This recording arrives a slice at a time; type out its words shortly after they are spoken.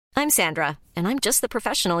I'm Sandra, and I'm just the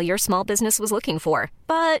professional your small business was looking for.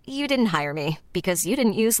 But you didn't hire me because you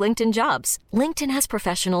didn't use LinkedIn Jobs. LinkedIn has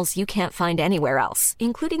professionals you can't find anywhere else,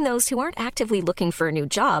 including those who aren't actively looking for a new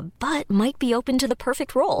job, but might be open to the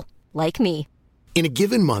perfect role, like me. In a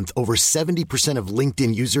given month, over 70% of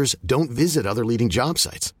LinkedIn users don't visit other leading job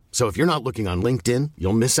sites. So if you're not looking on LinkedIn,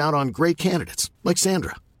 you'll miss out on great candidates like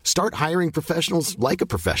Sandra. Start hiring professionals like a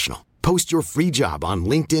professional. Post your free job on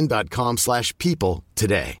linkedin.com/people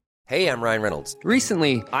today. Hey, I'm Ryan Reynolds.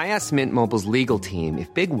 Recently, I asked Mint Mobile's legal team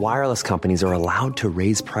if big wireless companies are allowed to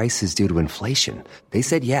raise prices due to inflation. They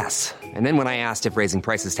said yes. And then when I asked if raising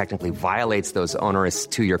prices technically violates those onerous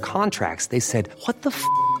two-year contracts, they said, "What the f***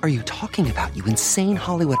 are you talking about, you insane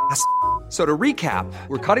Hollywood ass?" So to recap,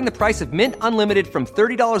 we're cutting the price of Mint Unlimited from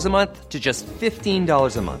 $30 a month to just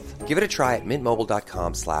 $15 a month. Give it a try at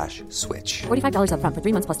mintmobile.com/switch. $45 up front for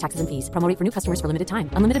 3 months plus taxes and fees. Promo rate for new customers for limited time.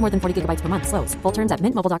 Unlimited more than 40 gigabytes per month. Slows full terms at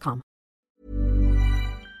mintmobile.com.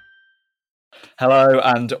 Hello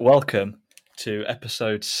and welcome to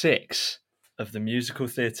episode 6 of the Musical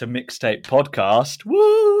Theatre Mixtape podcast.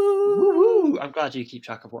 Woo! I'm glad you keep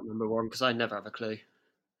track of what number we're on because I never have a clue.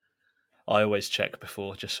 I always check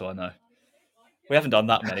before, just so I know. We haven't done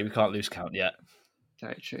that many, we can't lose count yet.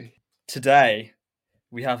 Very true. Today,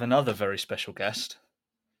 we have another very special guest,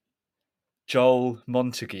 Joel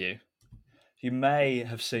Montague. You may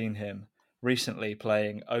have seen him recently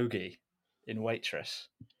playing Ogie in Waitress,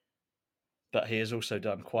 but he has also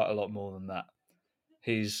done quite a lot more than that.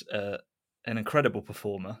 He's an incredible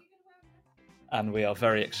performer, and we are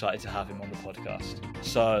very excited to have him on the podcast.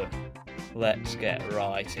 So, let's get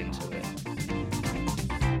right into it.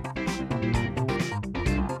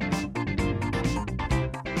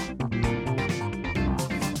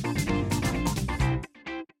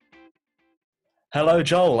 Hello,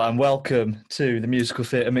 Joel, and welcome to the Musical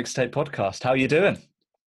Theatre Mixtape podcast. How are you doing?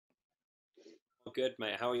 Good,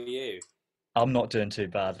 mate. How are you? I'm not doing too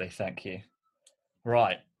badly, thank you.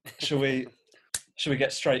 Right, shall we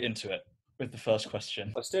get straight into it with the first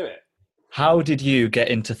question? Let's do it. How did you get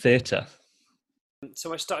into theatre?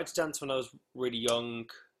 So I started to dance when I was really young.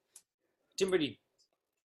 So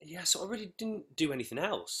I really didn't do anything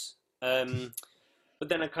else. But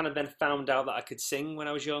then I kind of found out that I could sing when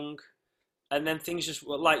I was young. And then things just,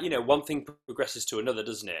 one thing progresses to another,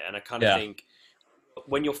 doesn't it? And I kind of think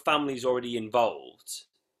when your family's already involved,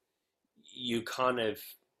 you kind of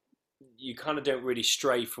don't really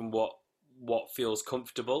stray from what feels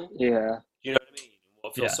comfortable. Yeah. You know what I mean?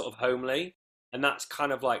 What feels sort of homely. And that's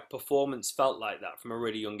kind of like performance felt like that from a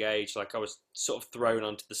really young age. Like I was sort of thrown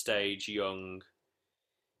onto the stage young,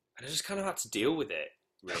 and I just kind of had to deal with it,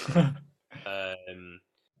 really.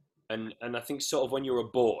 And I think sort of when you're a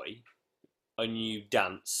boy and you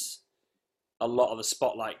dance, a lot of the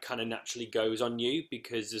spotlight kind of naturally goes on you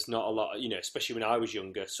because there's not a lot, especially when I was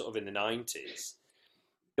younger, sort of in the 90s,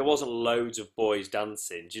 there wasn't loads of boys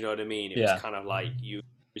dancing. Do you know what I mean? It was kind of like it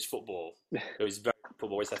was football. It was very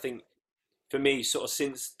football. I think for me, sort of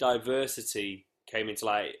since diversity came into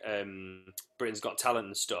like Britain's Got Talent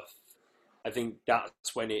and stuff, I think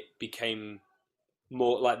that's when it became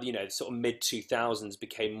more like, sort of mid 2000s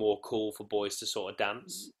became more cool for boys to sort of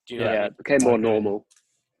dance. Do you know what I mean? It became more normal.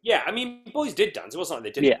 Yeah, I mean, boys did dance. It wasn't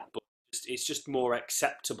like they didn't, but it's just more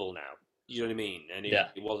acceptable now. You know what I mean? And it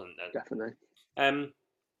wasn't then. Definitely. And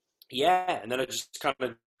then I just kind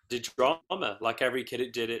of did drama like every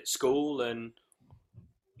kid did at school, and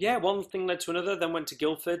one thing led to another, then went to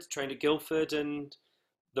Guildford, trained at Guildford, and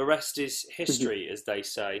the rest is history, as they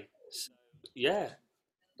say. So,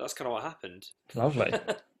 that's kind of what happened. Lovely.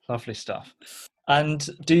 Lovely stuff. And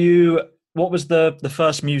what was the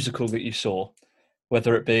first musical that you saw,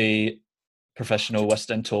 whether it be professional, West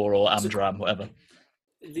End tour or Amdram, whatever?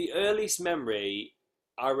 The earliest memory,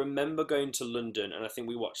 I remember going to London, and I think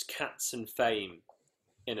we watched Cats and Fame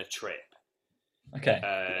in a trip. Okay.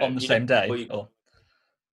 On the same day? Or?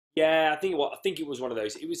 Yeah, I think it was one of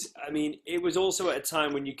those. It was also at a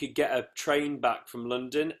time when you could get a train back from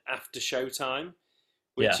London after showtime,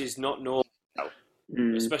 which is not normal,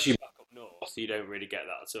 especially back up north. You don't really get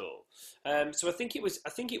that at all. So I think it was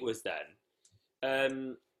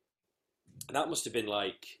then. That must have been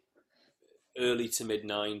like early to mid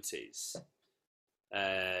 90s.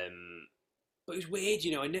 But it was weird,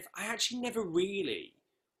 I actually never really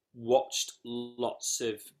watched lots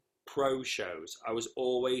of pro shows. I was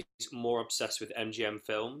always more obsessed with MGM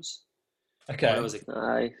films. Okay. When I was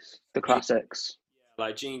Nice. The classics.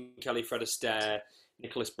 Like Gene Kelly, Fred Astaire,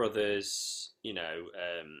 Nicholas Brothers,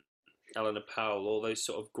 Eleanor Powell, all those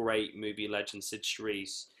sort of great movie legends, Sid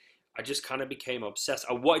Charisse. I just kind of became obsessed.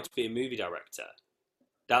 I wanted to be a movie director.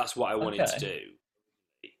 That's what I wanted to do.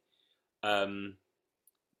 And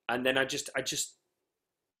then I just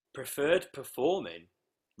preferred performing.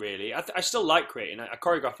 Really, I still like creating. I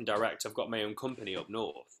choreograph and direct. I've got my own company up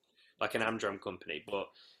north, like an Amdram company. But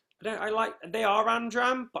I like they are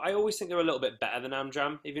Amdram, but I always think they're a little bit better than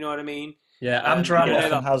Amdram, if you know what I mean. Yeah, Amdram you know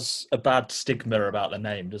often that- has a bad stigma about the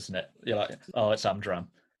name, doesn't it? You're like, oh, it's Amdram.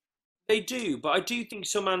 They do, but I do think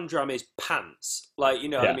some Amdram is pants. Like, you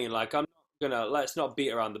know what I Yeah. mean? Like, let's not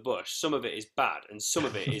beat around the bush. Some of it is bad, and some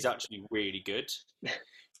of it is actually really good.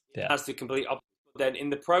 Yeah. That's the complete opposite. Then in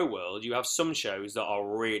the pro world, you have some shows that are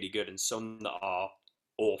really good and some that are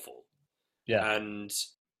awful. Yeah. And,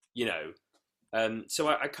 you know, so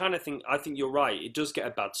I kind of think, I think you're right. It does get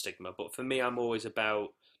a bad stigma, but for me, I'm always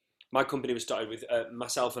about, my company was started with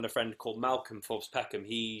myself and a friend called Malcolm Forbes Peckham.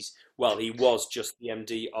 He was just the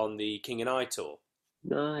MD on the King and I tour.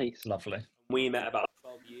 Nice. Lovely. We met about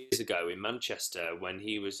 12 years ago in Manchester when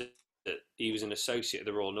he was an associate of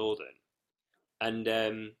the Royal Northern.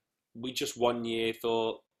 And we just one year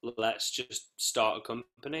thought, let's just start a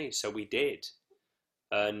company. So we did.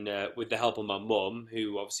 And with the help of my mum,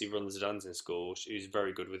 who obviously runs a dancing school, who's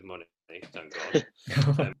very good with money, thank God.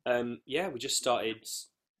 We just started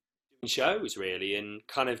doing shows, really, and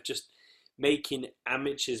kind of just making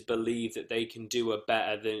amateurs believe that they can do a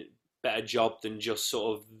better job than just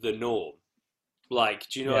sort of the norm. Like,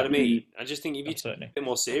 do you know what I mean? I just think if you take it a bit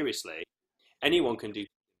more seriously, anyone can do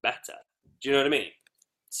better. Do you know what I mean?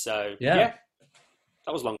 So, yeah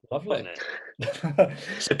that was long, Lovely. wasn't it?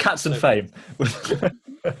 So Cats and Fame. That's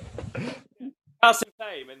in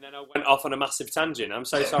fame, and then I went off on a massive tangent. I'm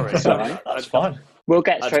so sorry. That's all right. That's fine. We'll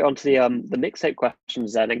get straight onto the mixtape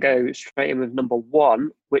questions then, and go straight in with number one,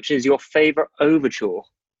 which is your favourite overture.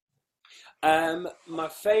 My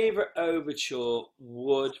favourite overture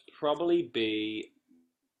would probably be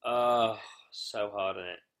so hard on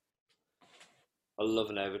it. I love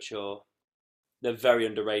an overture. They're very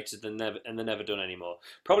underrated and they're never done anymore.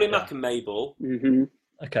 Probably Mac and Mabel. Mm-hmm.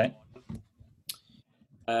 Okay.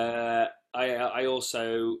 I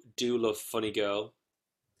also do love Funny Girl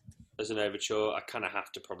as an overture. I kind of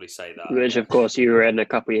have to probably say that. Which, of course, you were in a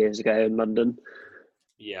couple of years ago in London.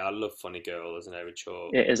 Yeah, I love Funny Girl as an overture.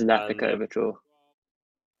 It is an epic overture.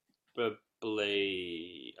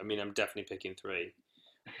 Probably, I mean, I'm definitely picking three.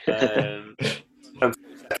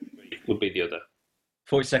 Would be the other.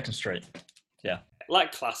 42nd Street. Yeah.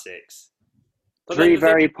 Like classics. But Three then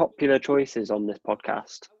very popular choices on this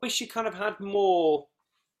podcast. I wish you kind of had more.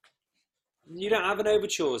 You don't have an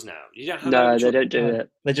overtures now. You don't have. No, they don't do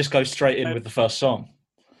it. They just go straight in with the first song.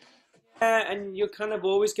 Yeah, and you're kind of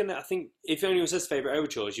always gonna. I think if anyone says favourite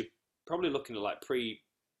overtures, you're probably looking at like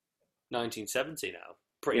pre-1970 now,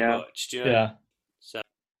 pretty much. Do you know? Yeah. So,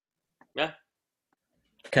 yeah.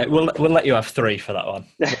 Okay, we'll let you have three for that one.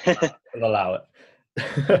 We'll allow it.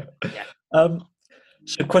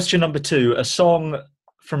 So question number two, a song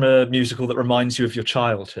from a musical that reminds you of your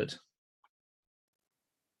childhood.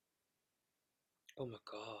 Oh my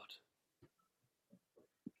God.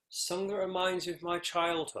 Song that reminds me of my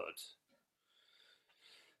childhood.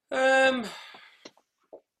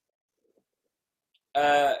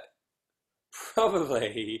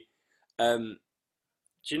 Probably. Do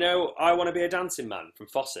you know I Want to Be a Dancing Man from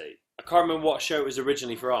Fosse? I can't remember what show it was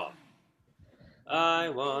originally from. I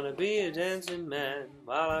want to be a dancing man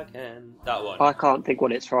while I can. That one. I can't think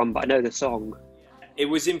what it's from, but I know the song. It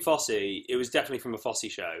was in Fosse. It was definitely from a Fosse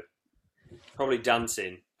show. Probably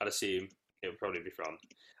dancing, I'd assume it would probably be from.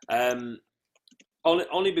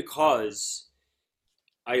 Only because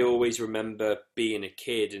I always remember being a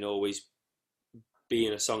kid and always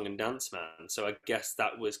being a song and dance man. So I guess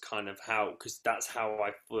that was kind of how, because that's how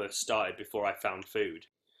I first started before I found food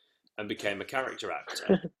and became a character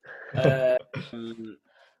actor.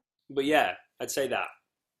 But yeah, I'd say that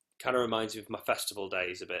kind of reminds me of my festival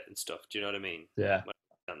days a bit and stuff. Do you know what I mean? Yeah. When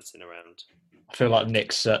I'm dancing around. I feel like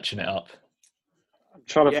Nick's searching it up. I'm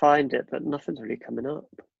trying to find it, but nothing's really coming up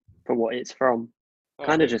for what it's from.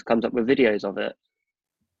 Kind of just comes up with videos of it.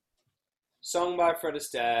 Song by Fred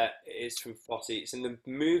Astaire is from Fosse. It's in the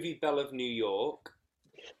movie Belle of New York.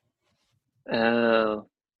 Oh,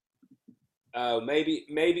 maybe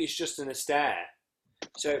it's just an Astaire.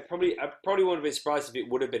 So I probably wouldn't have been surprised if it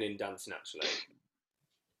would have been in dancing actually.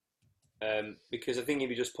 Because I think if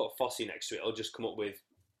you just put Fosse next to it, it'll just come up with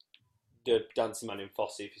the Dancing Man in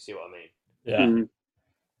Fosse, if you see what I mean. Yeah.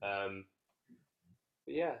 But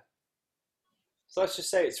yeah. So let's just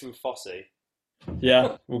say it's from Fosse.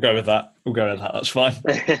 Yeah, we'll go with that. That's fine.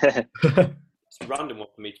 It's a random one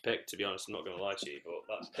for me to pick, to be honest. I'm not going to lie to you, but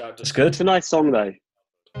that's good. It's a nice song though.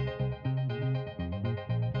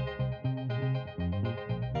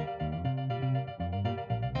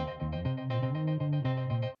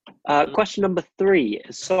 Question number 3: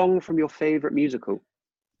 a song from your favourite musical.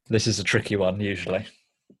 This is a tricky one, usually.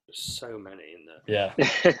 There's so many in there. Yeah.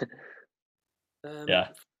 Yeah.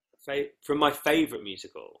 From my favourite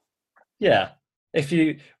musical. Yeah.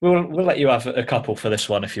 We'll let you have a couple for this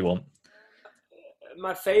one if you want.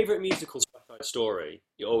 My favourite musical is West Side Story.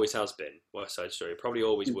 It always has been West Side Story. Probably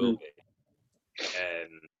always will be.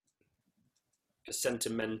 For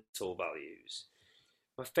sentimental values.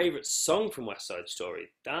 My favourite song from West Side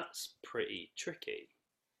Story. That's pretty tricky.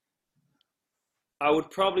 I would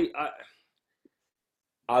probably.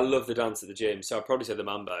 I love the dance at the gym, so I'd probably say the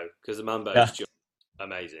Mambo, because the Mambo is just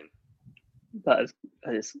amazing. That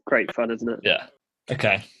is great fun, isn't it? Yeah.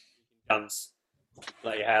 Okay. Dance,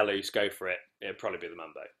 let your hair loose, go for it. It'd probably be the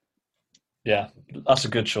Mambo. Yeah, that's a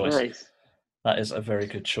good choice. Nice. That is a very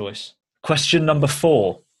good choice. Question number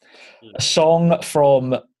 4. A song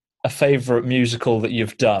from a favourite musical that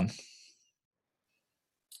you've done.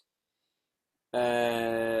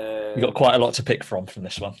 You've got quite a lot to pick from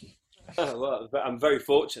this one. Well, I'm very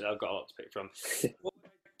fortunate I've got a lot to pick from.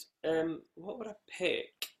 What would I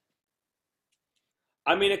pick?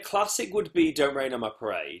 I mean, a classic would be Don't Rain on My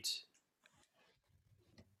Parade.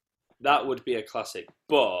 That would be a classic.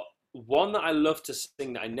 But one that I love to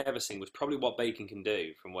sing that I never sing was probably What Bacon Can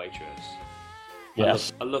Do from Waitress.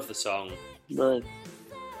 Yes. I love the song. No.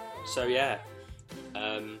 So yeah.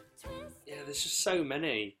 There's just so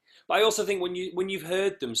many. But I also think when you've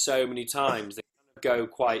heard them so many times, they kind of go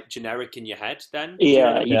quite generic in your head then.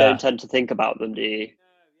 Yeah, you don't tend to think about them, do you?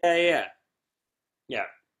 Yeah.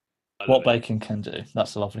 What Bacon Can Do.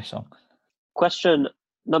 That's a lovely song. Question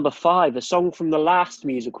number 5: a song from the last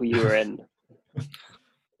musical you were in.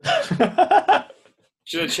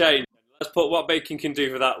 Should have changed. Let's put What Bacon Can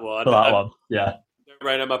Do for that one. For that one, yeah. Don't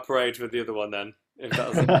Rain on My Parade for the other one then. If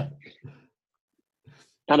that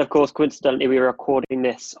And of course, coincidentally, we were recording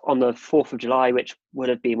this on the 4th of July, which would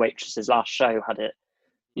have been Waitress's last show had it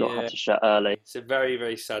not had to shut early. It's a very,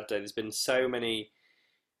 very sad day. There's been so many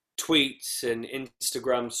tweets and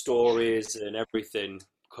Instagram stories and everything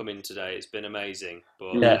coming today. It's been amazing.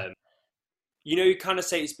 But you kind of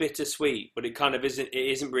say it's bittersweet, but it kind of isn't.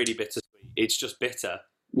 It isn't really bittersweet. It's just bitter.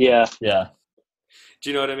 Yeah. Do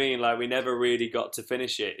you know what I mean? Like, we never really got to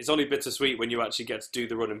finish it. It's only bittersweet when you actually get to do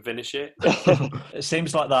the run and finish it. It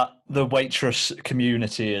seems like that the Waitress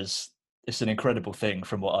community it's an incredible thing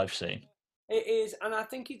from what I've seen. It is, and I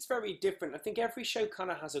think it's very different. I think every show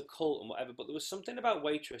kind of has a cult and whatever, but there was something about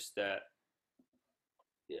Waitress that,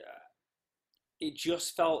 it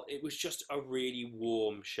just felt, it was just a really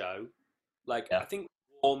warm show. Like, I think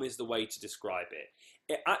warm is the way to describe it.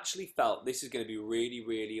 It actually felt, this is going to be really,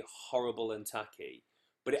 really horrible and tacky,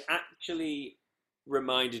 but it actually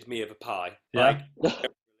reminded me of a pie. Yeah. Like,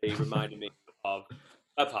 it reminded me of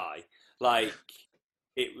a pie. Like,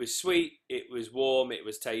 it was sweet, it was warm, it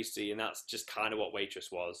was tasty, and that's just kind of what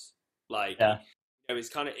Waitress was. Like, it's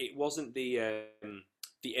kind of, it wasn't the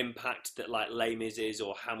impact that like Les Mis is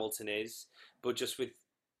or Hamilton is, but just with,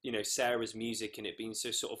 Sarah's music and it being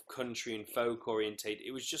so sort of country and folk orientated,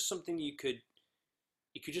 it was just something you could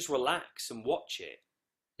just relax and watch it.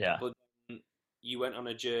 Yeah. But you went on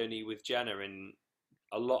a journey with Jenna, and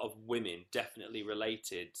a lot of women definitely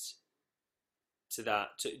related to that,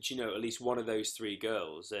 at least one of those 3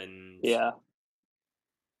 girls. And I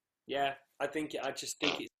just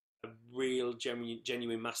think it's a real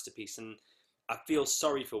genuine masterpiece, and I feel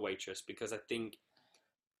sorry for Waitress because I think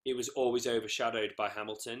it was always overshadowed by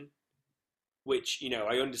Hamilton, which,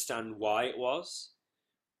 I understand why it was,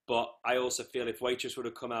 but I also feel if Waitress would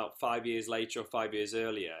have come out 5 years later or 5 years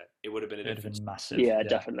earlier, it would have been massive. Yeah,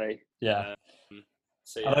 definitely. Yeah.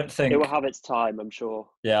 I don't think it will have its time, I'm sure.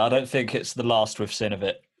 Yeah, I don't think it's the last we've seen of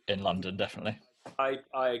it in London, definitely. I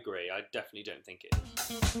agree. I definitely don't think it.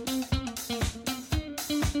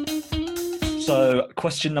 So,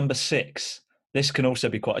 question number 6. This can also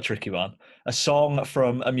be quite a tricky one. A song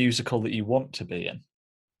from a musical that you want to be in.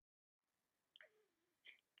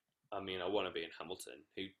 I mean, I want to be in Hamilton.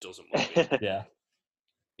 Who doesn't want to be in? Yeah.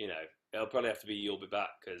 It'll probably have to be You'll Be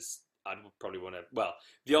Back, because I'd probably want to... Well,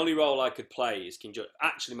 the only role I could play is King George.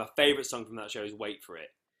 Actually, my favourite song from that show is Wait For It,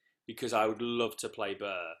 because I would love to play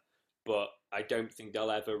Burr, but I don't think they'll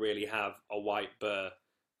ever really have a white Burr.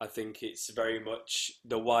 I think it's very much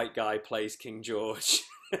the white guy plays King George,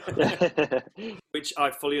 which I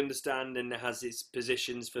fully understand and has its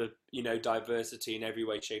positions for, diversity in every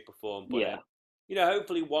way, shape or form. But,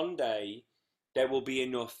 hopefully one day there will be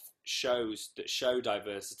enough shows that show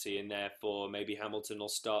diversity, and therefore maybe Hamilton will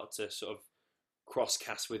start to sort of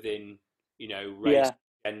cross-cast within, race,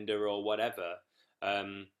 gender or whatever.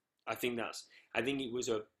 I think it was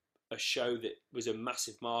a a show that was a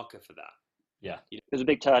massive marker for that. Yeah. It was a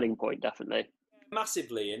big turning point, definitely.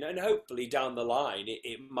 Massively, and hopefully down the line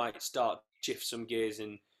it might start to shift some gears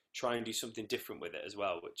and try and do something different with it as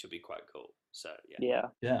well, which would be quite cool. So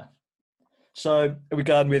Yeah. So are we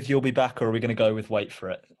going with You'll Be Back, or are we going to go with Wait for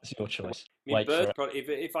It? It's your choice. I mean, Wait for Burr, It.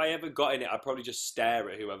 if I ever got in it, I'd probably just stare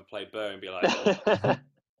at whoever played Burr and be like, oh.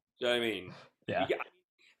 Do you know what I mean? Yeah.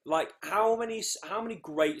 Like how many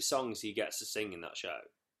great songs he gets to sing in that show,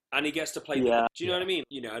 and he gets to play. Yeah. Do you know what I mean?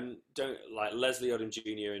 You know, and don't like Leslie Odom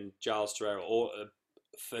Jr. and Giles Terrell, all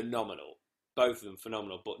phenomenal. Both of them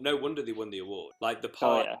phenomenal, but no wonder they won the award. Like the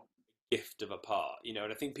part, gift of a part, you know.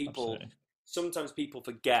 And I think sometimes people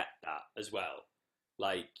forget that as well.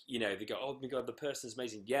 Like, you know, they go, oh my God, the person's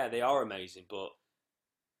amazing. Yeah, they are amazing, but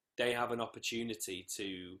they have an opportunity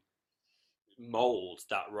to mold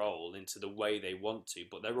that role into the way they want to,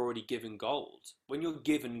 but they're already given gold. When you're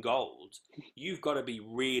given gold, you've got to be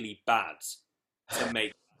really bad to make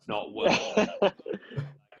it not work.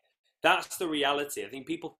 That's the reality. I think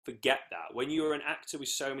people forget that. When you're an actor with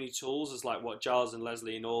so many tools, as like what Giles and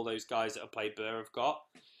Leslie and all those guys that have played Burr have got,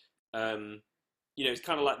 you know, it's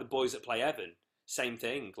kind of like the boys that play Evan. Same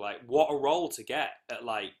thing. Like, what a role to get at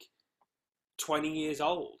like 20 years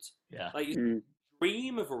old. Yeah. Like, you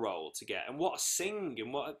dream of a role to get, and what a sing,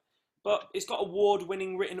 and but it's got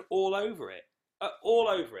award-winning written all over it. All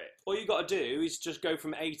over it. All you got to do is just go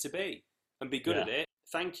from A to B and be good at it.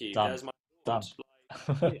 Thank you. Done. There's my Done.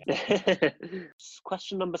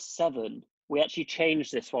 Question number 7. We actually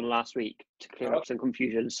changed this one last week to clear up some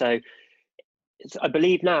confusion. So I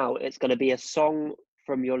believe now it's going to be a song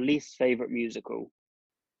from your least favourite musical.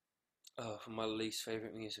 Oh, from my least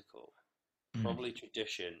favourite musical? Probably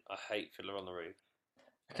Tradition. I hate Fiddler on the Roof.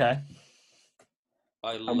 Okay.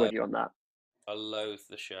 I'm with you on that. I loathe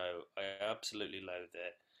the show. I absolutely loathe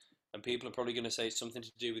it. And people are probably going to say it's something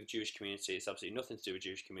to do with Jewish community. It's absolutely nothing to do with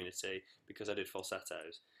Jewish community because I did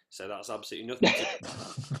falsettos. So that's absolutely nothing to do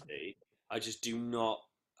with community. I just do not.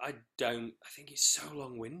 I think it's so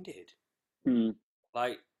long-winded.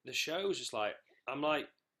 Like, the show's just like, I'm like,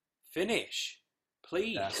 finish.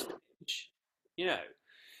 Please. Yeah. Finish. You know.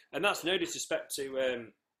 And that's no disrespect to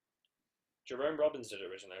Jerome Robbins did it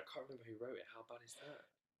originally. I can't remember who wrote it. How bad is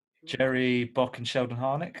that? Jerry Bock and Sheldon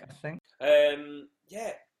Harnick, I think.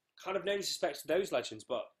 Yeah. Kind of no disrespect to those legends,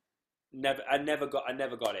 but I never got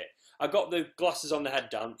it. I got the glasses on the head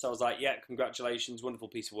dance. I was like, yeah, congratulations, wonderful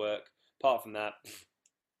piece of work. Apart from that,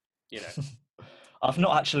 you know. I've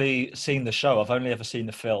not actually seen the show. I've only ever seen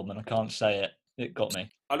the film, and I can't say it got me.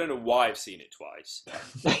 I don't know why I've seen it twice.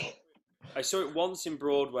 I saw it once in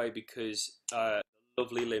Broadway because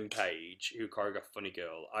lovely Lynn Page, who choreographed Funny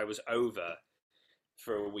Girl, I was over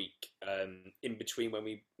for a week in between when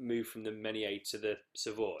we moved from the Menier to the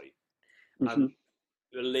Savoy. And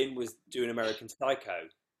Lynn was doing American Psycho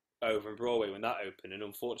over in Broadway when that opened, and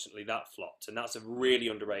unfortunately that flopped. And that's a really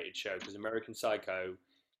underrated show because American Psycho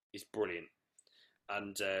is brilliant.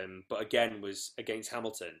 And but again was against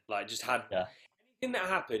Hamilton. Like, just had anything that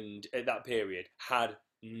happened at that period had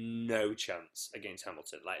no chance against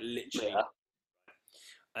Hamilton. Like, literally.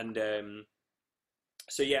 And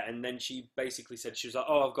so yeah, and then she basically said, she was like,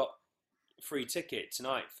 oh, I've got a free ticket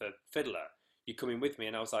tonight for Fiddler. You coming with me?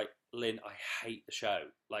 And I was like, Lynn, I hate the show.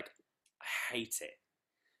 Like, I hate it.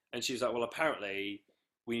 And she was like, well, apparently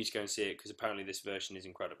we need to go and see it because apparently this version is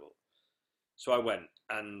incredible. So I went,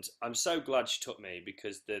 and I'm so glad she took me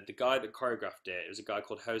because the guy that choreographed it was a guy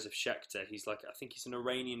called Josef Schechter. He's like, I think he's an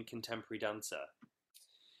Iranian contemporary dancer.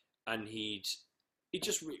 And he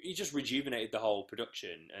just rejuvenated the whole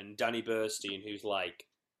production. And Danny Burstein, who's like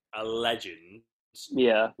a legend,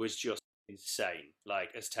 was just insane.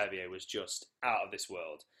 Like, Estevio was just out of this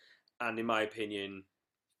world, and in my opinion,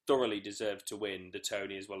 thoroughly deserved to win the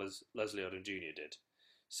Tony as well as Leslie Odom Jr. did.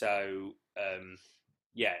 So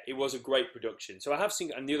yeah, it was a great production. So I have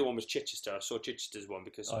seen, and the other one was Chichester. I saw Chichester's one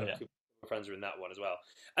because my friends were in that one as well,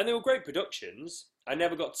 and they were great productions. I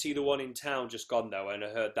never got to see the one in town just gone though, and I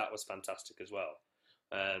heard that was fantastic as well.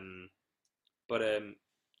 But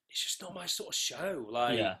it's just not my sort of show.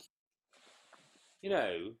 Like, you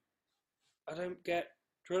know, I don't get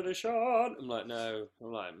tradition. I'm like, no.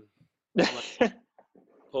 I'm like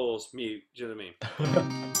pause, mute. Do you know what I mean?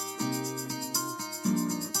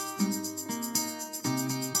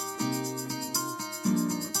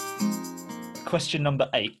 Question number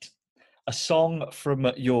 8. A song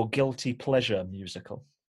from your guilty pleasure musical.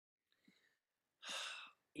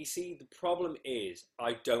 You see, the problem is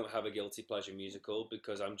I don't have a guilty pleasure musical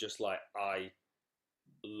because I'm just like, I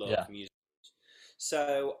love musicals.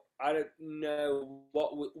 So I don't know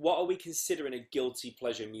what are we considering a guilty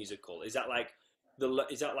pleasure musical? Is that like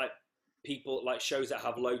is that like people like shows that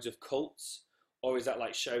have loads of cults, or is that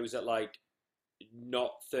like shows that like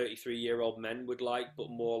not 33-year-old men would like, but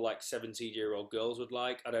more like 17-year-old girls would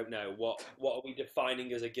like? I don't know. What are we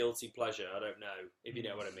defining as a guilty pleasure? I don't know, if you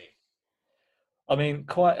know what I mean. I mean,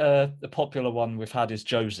 quite a popular one we've had is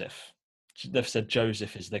Joseph. They've said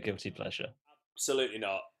Joseph is their guilty pleasure. Absolutely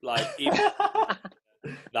not. Like, even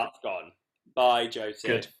that's gone. Bye, Joseph.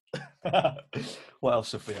 Good. What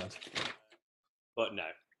else have we had? But no.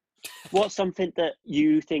 What's something that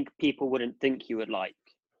you think people wouldn't think you would like?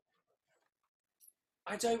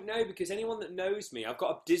 I don't know, because anyone that knows me, I've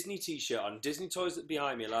got a Disney t-shirt on, Disney toys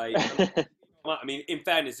behind me. Like, I mean, in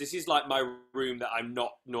fairness, this is like my room that I'm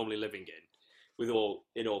not normally living in,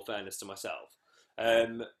 in all fairness to myself.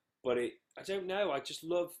 But I don't know. I just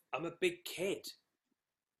love. I'm a big kid,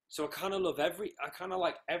 so I kind of love I kind of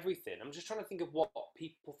like everything. I'm just trying to think of what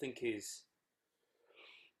people think is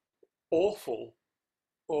awful,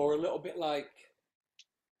 or a little bit like.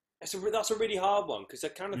 That's a really hard one, because I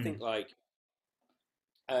kind of think like.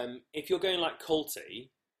 If you're going like culty,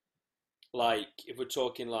 like if we're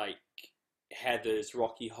talking like Heathers,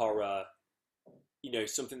 Rocky Horror, you know,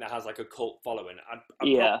 something that has like a cult following, I'd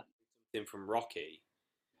probably something from Rocky.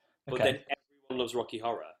 But then everyone loves Rocky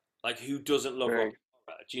Horror. Like, who doesn't love Rocky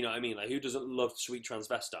Horror? Do you know what I mean? Like, who doesn't love Sweet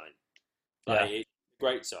Transvestite? Like, it's a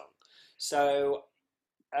great song. So,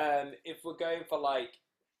 if we're going for like,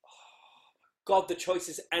 God, the choice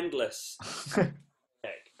is endless.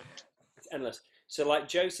 It's endless. So, like,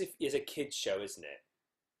 Joseph is a kid's show, isn't it?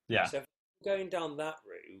 Yeah. So, if we're going down that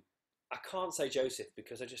route, I can't say Joseph,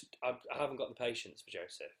 because I haven't got the patience for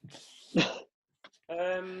Joseph.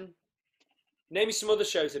 Name me some other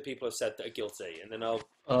shows that people have said that are guilty, and then I'll.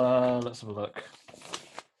 Let's have a look.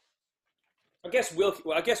 I guess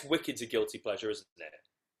Wicked's a guilty pleasure, isn't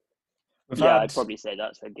it? I'd probably say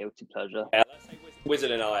that's a guilty pleasure. Yeah, let's say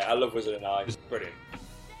Wizard and I. I love Wizard and I. It's brilliant.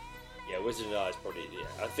 Yeah, Wizard and I is probably. Yeah,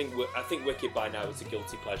 I think Wicked by now is a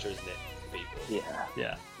guilty pleasure, isn't it, for people?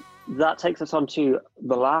 Yeah. That takes us on to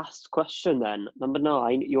the last question then. Number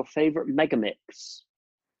 9, your favourite Megamix.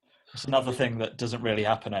 It's another thing that doesn't really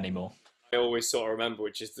happen anymore. I always sort of remember,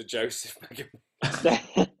 which is the Joseph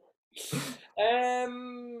Megamix.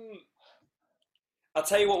 I'll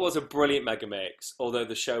tell you what was a brilliant Megamix, although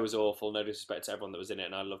the show was awful, no disrespect to everyone that was in it,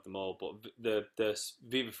 and I loved them all, but the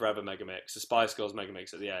Viva Forever Megamix, the Spice Girls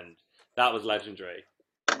Megamix at the end, that was legendary.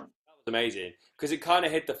 That was amazing, because it kind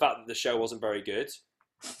of hid the fact that the show wasn't very good.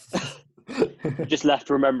 Just left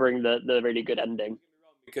remembering the really good ending.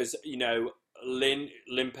 Because, you know, Lynn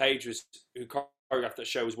Page, who choreographed that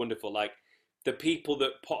show, was wonderful. Like, the people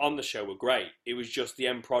that put on the show were great. It was just the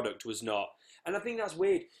end product was not. And I think that's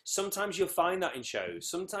weird. Sometimes you'll find that in shows.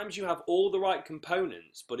 Sometimes you have all the right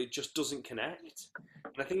components, but it just doesn't connect.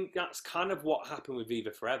 And I think that's kind of what happened with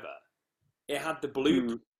Viva Forever. It had the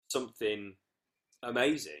blueprint, something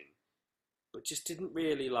amazing, but just didn't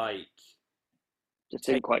really like... Just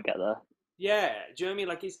didn't quite get there. Yeah, do you know what I mean?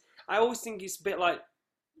 Like, I always think it's a bit like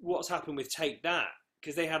what's happened with Take That,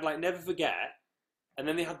 because they had like Never Forget, and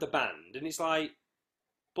then they had the band, and it's like,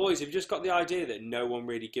 boys, you've just got the idea that no one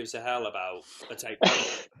really gives a hell about a Take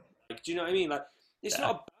That. Like, do you know what I mean? Like, it's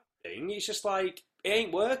not a bad thing. It's just like it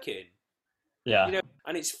ain't working. Yeah, you know,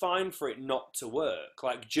 and it's fine for it not to work.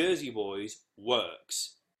 Like Jersey Boys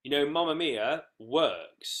works. You know, Mamma Mia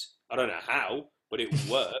works. I don't know how, but it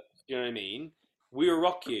works. Do you know what I mean? We Will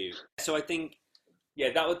Rock You. So I think, yeah,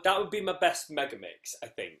 that would be my best Megamix, I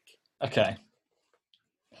think. Okay.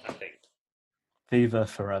 I think. Viva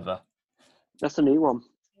Forever. That's a new one.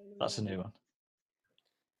 That's a new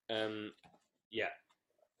one. Yeah.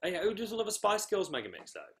 Who doesn't love a Spice Girls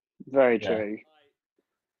Megamix, though? Very true.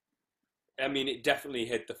 I mean, it definitely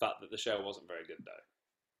hid the fact that the show wasn't very good,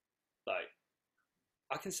 though. Like,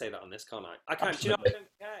 I can say that on this, can't I? I can't. Do you know, I don't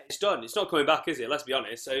care. It's done. It's not coming back, is it? Let's be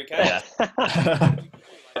honest. So who cares? Yeah.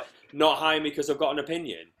 Not hire me because I've got an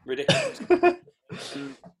opinion. Ridiculous.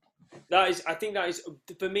 I think that is,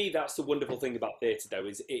 for me, that's the wonderful thing about theatre, though,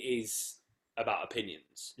 is it is about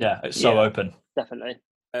opinions. Yeah, it's so open. Definitely.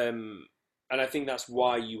 And I think that's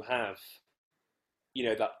why you have, you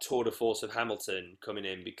know, that tour de force of Hamilton coming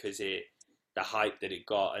in, because the hype that it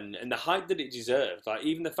got and the hype that it deserved. Like,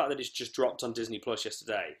 even the fact that it's just dropped on Disney Plus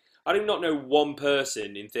yesterday. I do not know one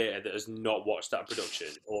person in theatre that has not watched that production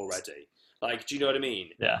already. Like, do you know what I mean?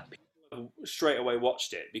 Yeah. People have straight away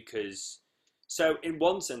watched it because... So, in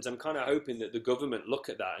one sense, I'm kind of hoping that the government look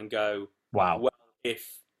at that and go, wow, well,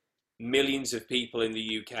 if millions of people in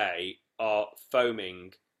the UK are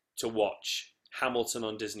foaming to watch Hamilton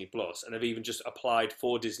on Disney Plus and have even just applied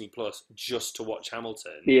for Disney Plus just to watch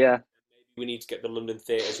Hamilton... Yeah. We need to get the London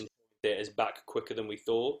theatres and theatres back quicker than we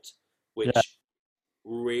thought, which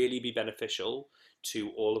really be beneficial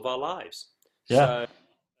to all of our lives. Yeah.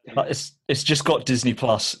 So, it's just got Disney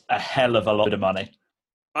Plus a hell of a lot of money.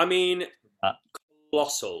 I mean,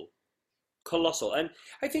 colossal. And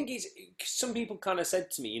I think some people kind of said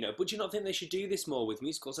to me, but do you not think they should do this more with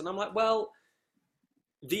musicals? And I'm like, well,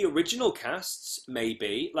 the original casts,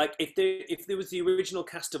 maybe. Like, if there was the original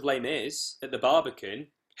cast of Les Mis at the Barbican,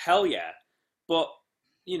 hell yeah. But,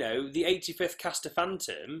 the 85th cast of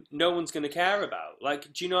Phantom, no one's going to care about.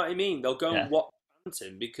 Like, do you know what I mean? They'll go and watch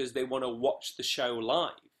Phantom because they want to watch the show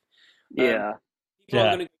live. Yeah. People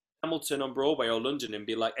aren't going to go to Hamilton on Broadway or London and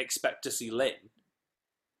be like, expect to see Lynn.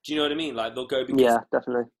 Do you know what I mean? Like, they'll go because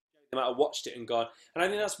definitely. They might have watched it and gone. And I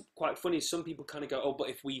think that's quite funny. Some people kind of go, oh, but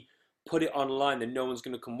if we put it online, then no one's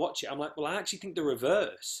going to come watch it. I'm like, well, I actually think the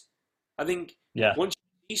reverse. I think once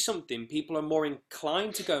you see something, people are more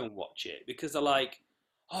inclined to go and watch it because they're like,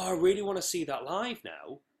 oh, I really want to see that live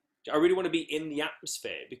now. I really want to be in the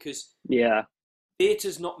atmosphere because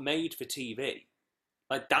theatre's not made for TV.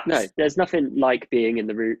 Like that's... No, there's nothing like being in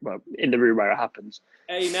the room. Well, in the room where it happens.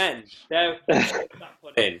 Amen. There, that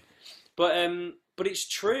put in. But it's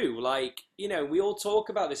true. Like, we all talk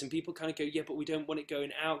about this, and people kind of go, "Yeah, but we don't want it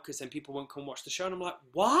going out because then people won't come watch the show." And I'm like,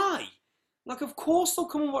 "Why?" Like, of course they'll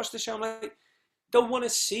come and watch the show. I'm like, they'll want to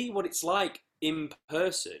see what it's like in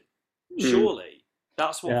person. Surely,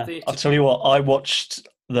 that's what theatre. I'll tell you what. I watched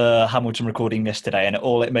the Hamilton recording yesterday, and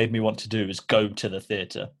all it made me want to do is go to the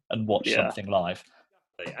theatre and watch something live.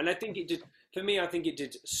 And I think it did, for me, I think it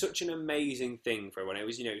did such an amazing thing for everyone. It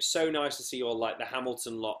was, so nice to see all like the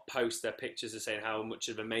Hamilton lot post their pictures of saying how much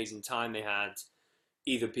of an amazing time they had,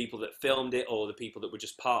 either people that filmed it or the people that were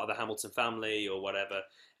just part of the Hamilton family or whatever.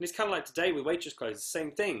 And it's kind of like today with Waitress Clothes, the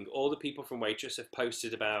same thing. All the people from Waitress have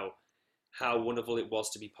posted about how wonderful it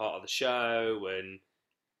was to be part of the show. And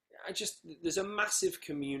there's a massive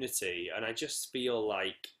community. And I just feel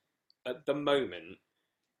like at the moment,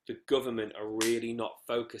 the government are really not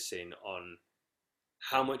focusing on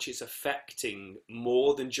how much it's affecting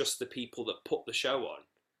more than just the people that put the show on.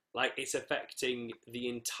 Like, it's affecting the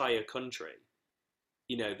entire country.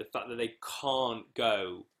 The fact that they can't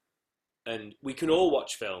go and we can all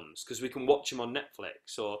watch films because we can watch them on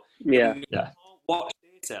Netflix or you can't watch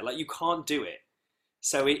theatre. Like, you can't do it.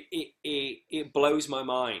 So it blows my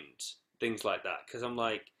mind, things like that, because I'm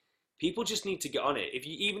like, people just need to get on it.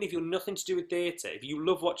 Even if you're nothing to do with theatre, if you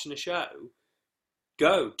love watching a show,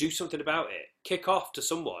 go do something about it. Kick off to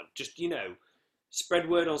someone. Just spread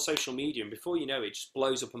word on social media, and before you know it, just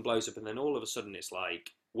blows up, and then all of a sudden it's like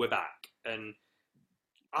we're back. And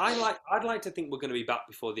I'd like to think we're going to be back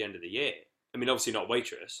before the end of the year. I mean, obviously not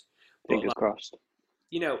Waitress. Fingers crossed.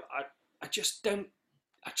 I just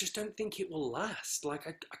don't think it will last. Like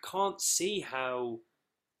I can't see how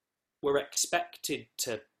we're expected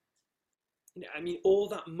to. I mean, all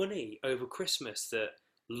that money over Christmas that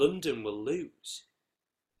London will lose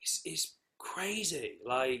is crazy.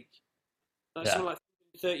 Like, that's something like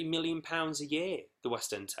 £30 million a year the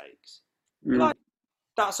West End takes. Like,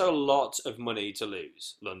 that's a lot of money to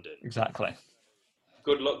lose, London. Exactly.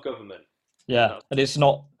 Good luck, government. Yeah, and it's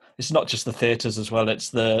not just the theatres as well. It's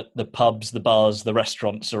the pubs, the bars, the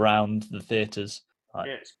restaurants around the theatres.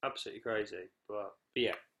 Yeah, it's absolutely crazy. But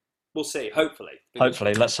yeah, we'll see. Hopefully,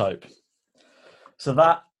 let's hope. So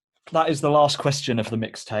that is the last question of the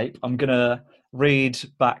mixtape. I'm going to read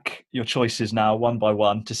back your choices now, one by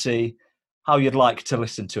one, to see how you'd like to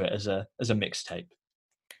listen to it as a mixtape.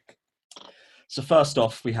 So first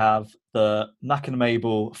off, we have the Mac and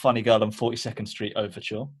Mabel Funny Girl on 42nd Street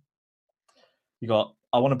Overture. You got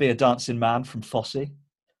I Want to Be a Dancing Man from Fosse.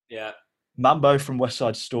 Yeah. Mambo from West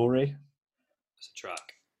Side Story. That's a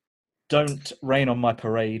track. Don't Rain on My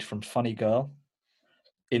Parade from Funny Girl.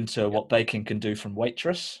 Into What Bacon Can Do from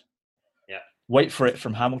Waitress. Yeah. Wait for It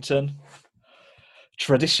from Hamilton.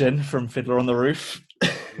 Tradition from Fiddler on the Roof.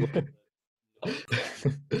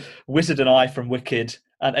 Wizard and I from Wicked.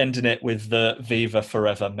 And ending it with the Viva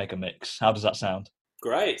Forever mega mix. How does that sound?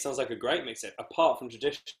 Great. Sounds like a great mix-up. Apart from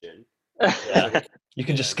Tradition. You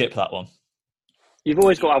can just skip that one. You've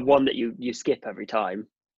always got to have one that you skip every time.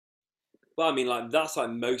 Well, I mean, like that's like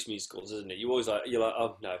most musicals, isn't it? You're like,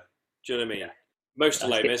 oh no. Do you know what I mean? Yeah. Most of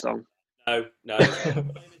Les Mis. No. Whenever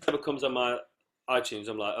it comes on my iTunes,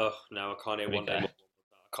 I'm like, oh no, I can't hear One Day More.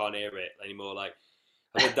 I can't hear it anymore. Like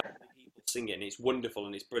I've heard that many people sing it, and it's wonderful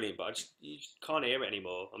and it's brilliant, but you just can't hear it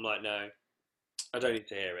anymore. I'm like, no, I don't need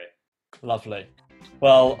to hear it. Lovely.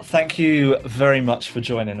 Well, thank you very much for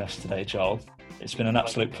joining us today, Joel. It's been an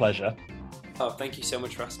absolute pleasure. Oh, thank you so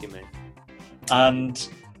much for asking me. And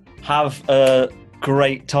have a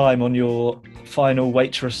great time on your final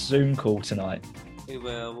Waitress Zoom call tonight. We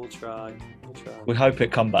will. We'll try. We hope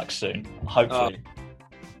it come back soon. Hopefully.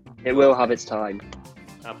 It will have its time.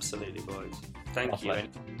 Absolutely, boys. Thank you.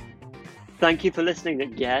 Thank you for listening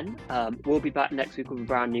again. We'll be back next week with a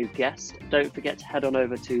brand new guest. Don't forget to head on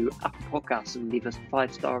over to Apple Podcasts and leave us a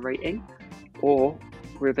 5-star rating. Or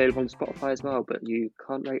we're available on Spotify as well, but you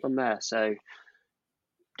can't rate on there, so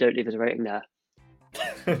don't leave us a rating there.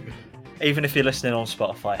 Even if you're listening on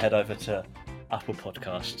Spotify, head over to Apple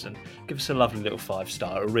Podcasts and give us a lovely little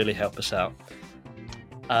 5-star. It'll really help us out.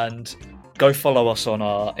 And go follow us on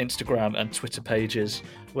our Instagram and Twitter pages,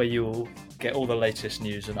 where you'll get all the latest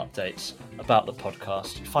news and updates about the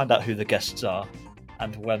podcast, find out who the guests are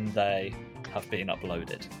and when they have been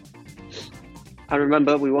uploaded. And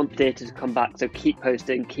remember, we want theatre to come back, so keep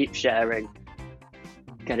posting, keep sharing,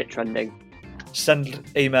 get it trending. Send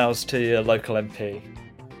emails to your local MP.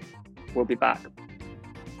 We'll be back.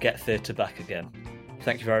 Get theatre back again.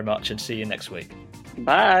 Thank you very much and see you next week.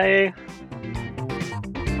 Bye.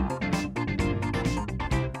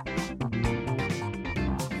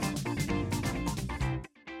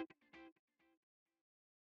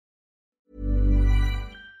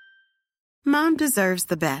 Mom deserves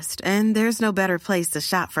the best, and there's no better place to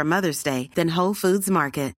shop for Mother's Day than Whole Foods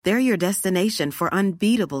Market. They're your destination for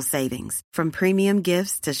unbeatable savings, from premium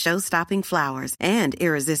gifts to show-stopping flowers and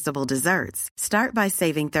irresistible desserts. Start by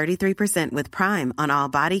saving 33% with Prime on all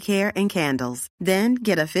body care and candles. Then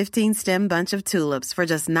get a 15-stem bunch of tulips for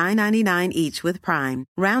just $9.99 each with Prime.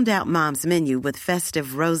 Round out Mom's menu with festive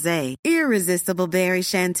rosé, irresistible berry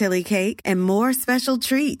chantilly cake, and more special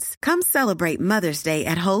treats. Come celebrate Mother's Day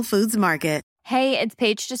at Whole Foods Market. Hey, it's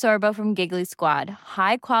Paige DeSorbo from Giggly Squad.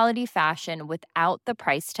 High quality fashion without the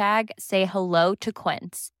price tag. Say hello to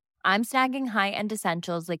Quince. I'm snagging high-end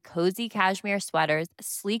essentials like cozy cashmere sweaters,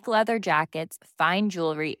 sleek leather jackets, fine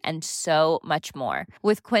jewelry, and so much more.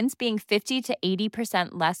 With Quince being 50 to 80%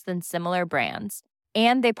 less than similar brands.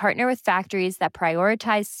 And they partner with factories that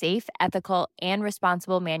prioritize safe, ethical, and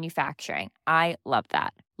responsible manufacturing. I love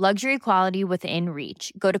that. Luxury quality within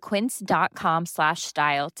reach. Go to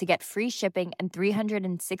quince.com/style to get free shipping and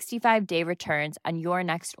 365-day returns on your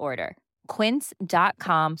next order.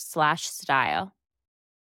 Quince.com/style.